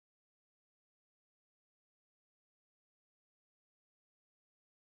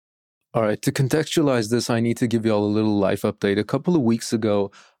All right, to contextualize this, I need to give you all a little life update. A couple of weeks ago,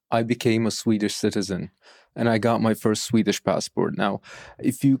 I became a Swedish citizen and I got my first Swedish passport. Now,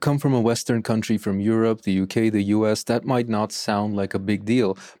 if you come from a Western country, from Europe, the UK, the US, that might not sound like a big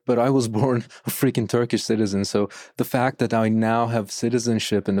deal, but I was born a freaking Turkish citizen. So the fact that I now have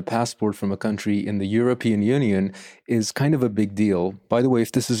citizenship and a passport from a country in the European Union is kind of a big deal. By the way,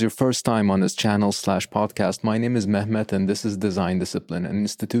 if this is your first time on this channel/podcast, my name is Mehmet and this is Design Discipline, an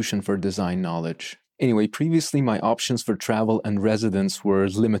institution for design knowledge. Anyway, previously my options for travel and residence were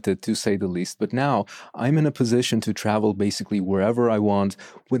limited, to say the least, but now I'm in a position to travel basically wherever I want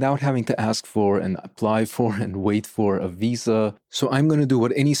without having to ask for and apply for and wait for a visa. So I'm going to do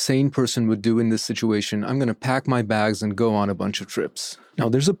what any sane person would do in this situation. I'm going to pack my bags and go on a bunch of trips. Now,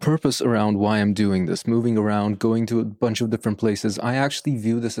 there's a purpose around why I'm doing this, moving around, going to a bunch of different places. I actually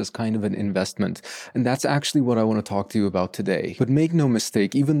view this as kind of an investment, and that's actually what I want to talk to you about today. But make no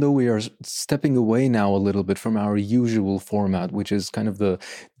mistake, even though we are stepping away now a little bit from our usual format, which is kind of the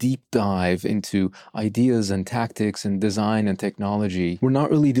deep dive into ideas and tactics and design and technology, we're not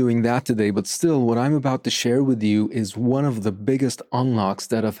really doing that today, but still, what I'm about to share with you is one of the biggest unlocks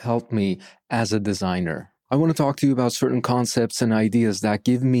that have helped me as a designer. I want to talk to you about certain concepts and ideas that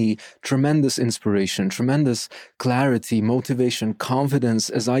give me tremendous inspiration, tremendous clarity, motivation, confidence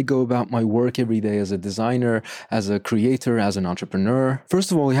as I go about my work every day as a designer, as a creator, as an entrepreneur.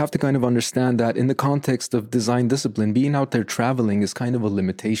 First of all, you have to kind of understand that in the context of design discipline, being out there traveling is kind of a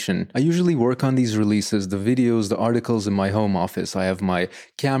limitation. I usually work on these releases, the videos, the articles in my home office. I have my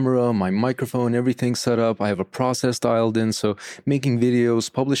camera, my microphone, everything set up. I have a process dialed in. So making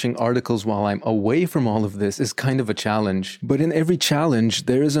videos, publishing articles while I'm away from all of this is kind of a challenge. But in every challenge,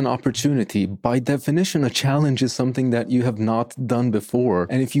 there is an opportunity. By definition, a challenge is something that you have not done before.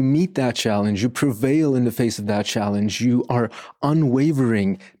 And if you meet that challenge, you prevail in the face of that challenge, you are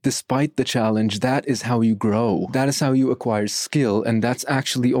unwavering despite the challenge, that is how you grow. That is how you acquire skill. And that's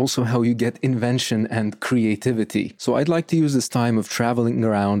actually also how you get invention and creativity. So I'd like to use this time of traveling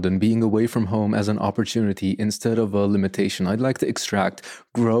around and being away from home as an opportunity instead of a limitation. I'd like to extract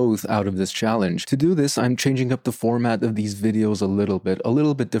growth out of this challenge. To do this, I'm changing up the format of these videos a little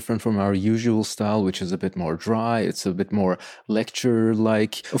bit different from our usual style, which is a bit more dry. It's a bit more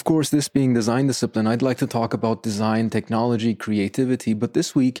lecture-like. Of course, this being design discipline, I'd like to talk about design, technology, creativity, but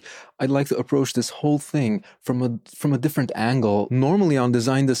this week, I'd like to approach this whole thing from a different angle. Normally on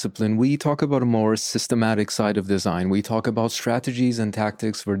design discipline, we talk about a more systematic side of design. We talk about strategies and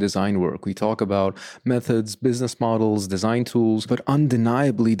tactics for design work. We talk about methods, business models, design tools, but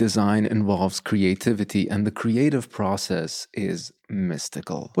undeniably design involves creativity, and the creative process is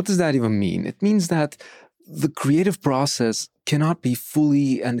mystical. What does that even mean? It means that the creative process cannot be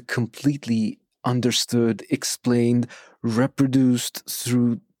fully and completely understood, explained, reproduced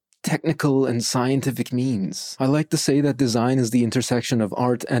through technical and scientific means. I like to say that design is the intersection of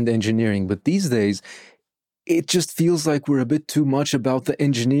art and engineering, but these days, it just feels like we're a bit too much about the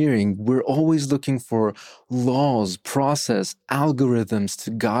engineering. We're always looking for laws, process, algorithms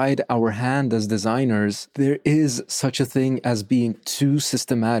to guide our hand as designers. There is such a thing as being too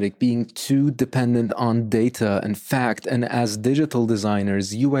systematic, being too dependent on data and fact. And as digital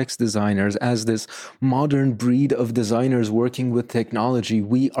designers, UX designers, as this modern breed of designers working with technology,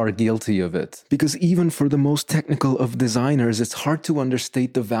 we are guilty of it. Because even for the most technical of designers, it's hard to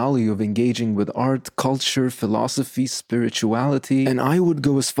understate the value of engaging with art, culture, philosophy, spirituality, and I would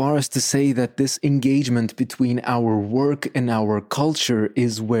go as far as to say that this engagement between our work and our culture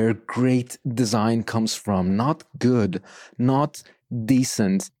is where great design comes from. Not good, not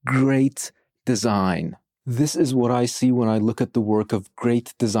decent, great design. This is what I see when I look at the work of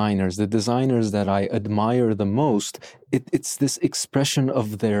great designers, the designers that I admire the most. It's this expression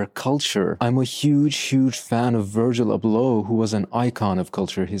of their culture. I'm a huge fan of Virgil Abloh, who was an icon of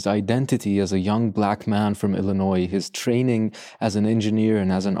culture. His identity as a young black man from Illinois, his training as an engineer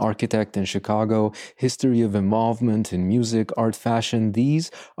and as an architect in Chicago, history of involvement in music, art, fashion,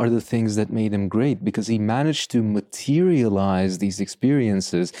 these are the things that made him great because he managed to materialize these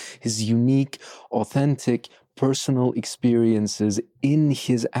experiences, his unique, authentic, personal experiences in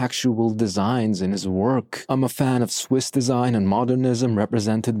his actual designs, in his work. I'm a fan of Swiss design and modernism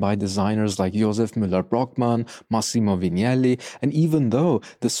represented by designers like Josef Müller-Brockmann, Massimo Vignelli, and even though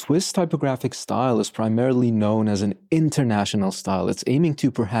the Swiss typographic style is primarily known as an international style, it's aiming to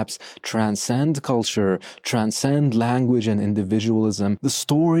perhaps transcend culture, transcend language and individualism. The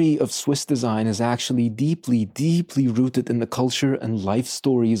story of Swiss design is actually deeply rooted in the culture and life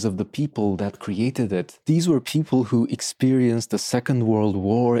stories of the people that created it. These were people who experienced the Second World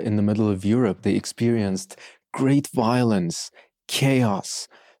War in the middle of Europe. They experienced great violence, chaos,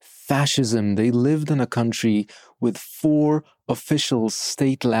 fascism. They lived in a country with 4 official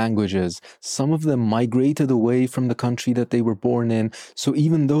state languages. Some of them migrated away from the country that they were born in. So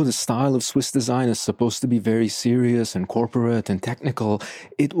even though the style of Swiss design is supposed to be very serious and corporate and technical,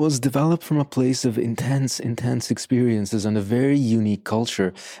 it was developed from a place of intense experiences and a very unique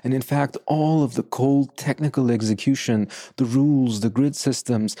culture. And in fact, all of the cold technical execution, the rules, the grid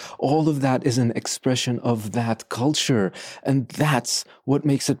systems, all of that is an expression of that culture. And that's what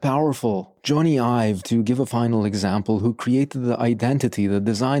makes it powerful. Jony Ive, to give a final example, who created the identity, the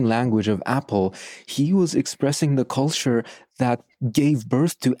design language of Apple, he was expressing the culture that gave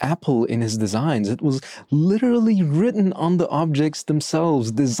birth to Apple in his designs. It was literally written on the objects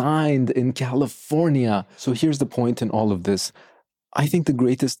themselves, designed in California. So here's the point in all of this. I think the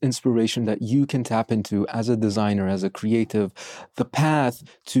greatest inspiration that you can tap into as a designer, as a creative, the path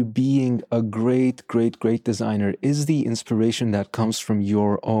to being a great designer is the inspiration that comes from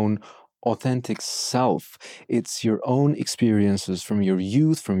your own authentic self. It's your own experiences from your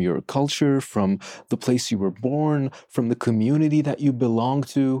youth, from your culture, from the place you were born, from the community that you belong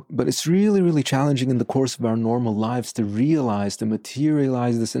to. But it's really challenging in the course of our normal lives to realize, to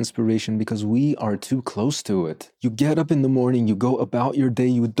materialize this inspiration because we are too close to it. You get up in the morning, you go about your day,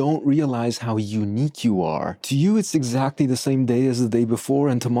 you don't realize how unique you are. To you, it's exactly the same day as the day before,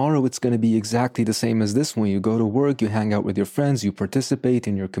 and tomorrow it's going to be exactly the same as this one. You go to work, you hang out with your friends, you participate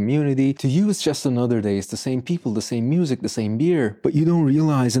in your community. To you, it's just another day. It's the same people, the same music, the same beer. But you don't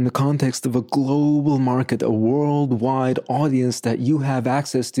realize in the context of a global market, a worldwide audience that you have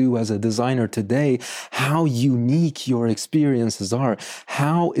access to as a designer today, how unique your experiences are,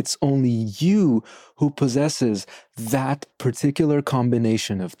 how it's only you who possesses that particular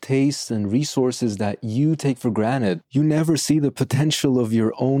combination of tastes and resources that you take for granted. You never see the potential of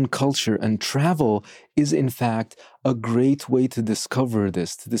your own culture, and travel is in fact a great way to discover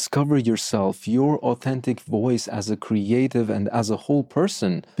this, to discover yourself, your authentic voice as a creative and as a whole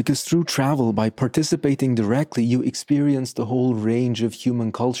person. Because through travel, by participating directly, you experience the whole range of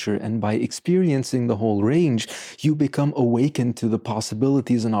human culture, and by experiencing the whole range, you become awakened to the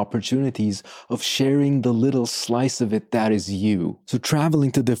possibilities and opportunities of sharing the little slice of it that is you. So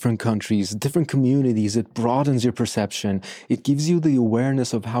traveling to different countries, different communities, it broadens your perception. It gives you the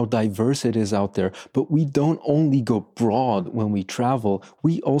awareness of how diverse it is out there. But we don't only go broad when we travel,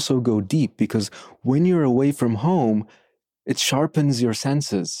 we also go deep, because when you're away from home, it sharpens your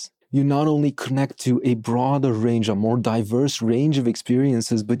senses. You not only connect to a broader range, a more diverse range of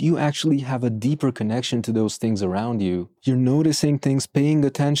experiences, but you actually have a deeper connection to those things around you. You're noticing things, paying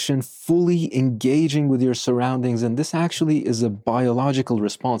attention, fully engaging with your surroundings, and this actually is a biological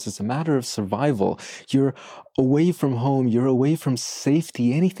response. It's a matter of survival. You're away from home, you're away from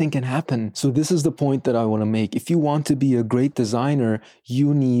safety, anything can happen. So this is the point that I want to make. If you want to be a great designer,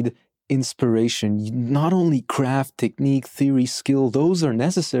 you need inspiration. Not only craft, technique, theory, skill, those are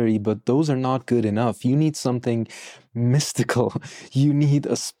necessary, but those are not good enough. You need something mystical. You need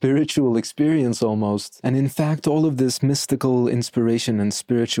a spiritual experience almost. And in fact, all of this mystical inspiration and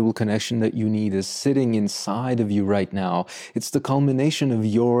spiritual connection that you need is sitting inside of you right now. It's the culmination of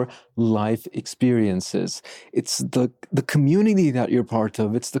your life experiences. It's the community that you're part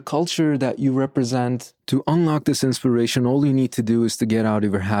of. It's the culture that you represent. To unlock this inspiration, all you need to do is to get out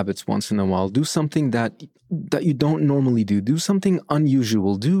of your habits once in a while. Do something that you don't normally do. Do something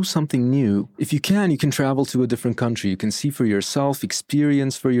unusual. Do something new. If you can travel to a different country. You can see for yourself,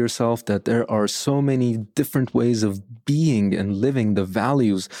 experience for yourself that there are so many different ways of being and living, the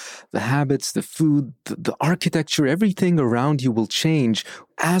values, the habits, the food, the architecture, everything around you will change.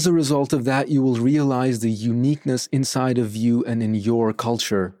 As a result of that, you will realize the uniqueness inside of you and in your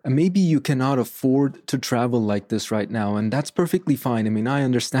culture. And maybe you cannot afford to travel like this right now, and that's perfectly fine. I mean, I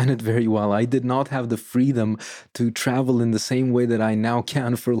understand it very well. I did not have the freedom to travel in the same way that I now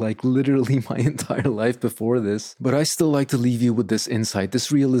can for like literally my entire life before this. But I still like to leave you with this insight,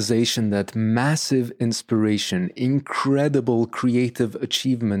 this realization that massive inspiration, incredible creative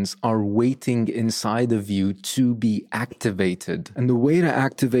achievements are waiting inside of you to be activated. And the way to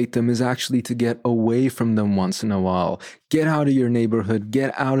activate them is actually to get away from them once in a while. Get out of your neighborhood,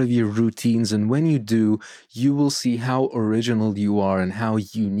 get out of your routines, and when you do, you will see how original you are and how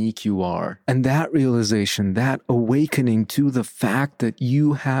unique you are. And that realization, that awakening to the fact that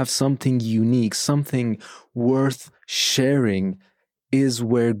you have something unique, something worth sharing, is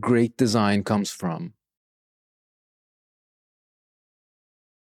where great design comes from.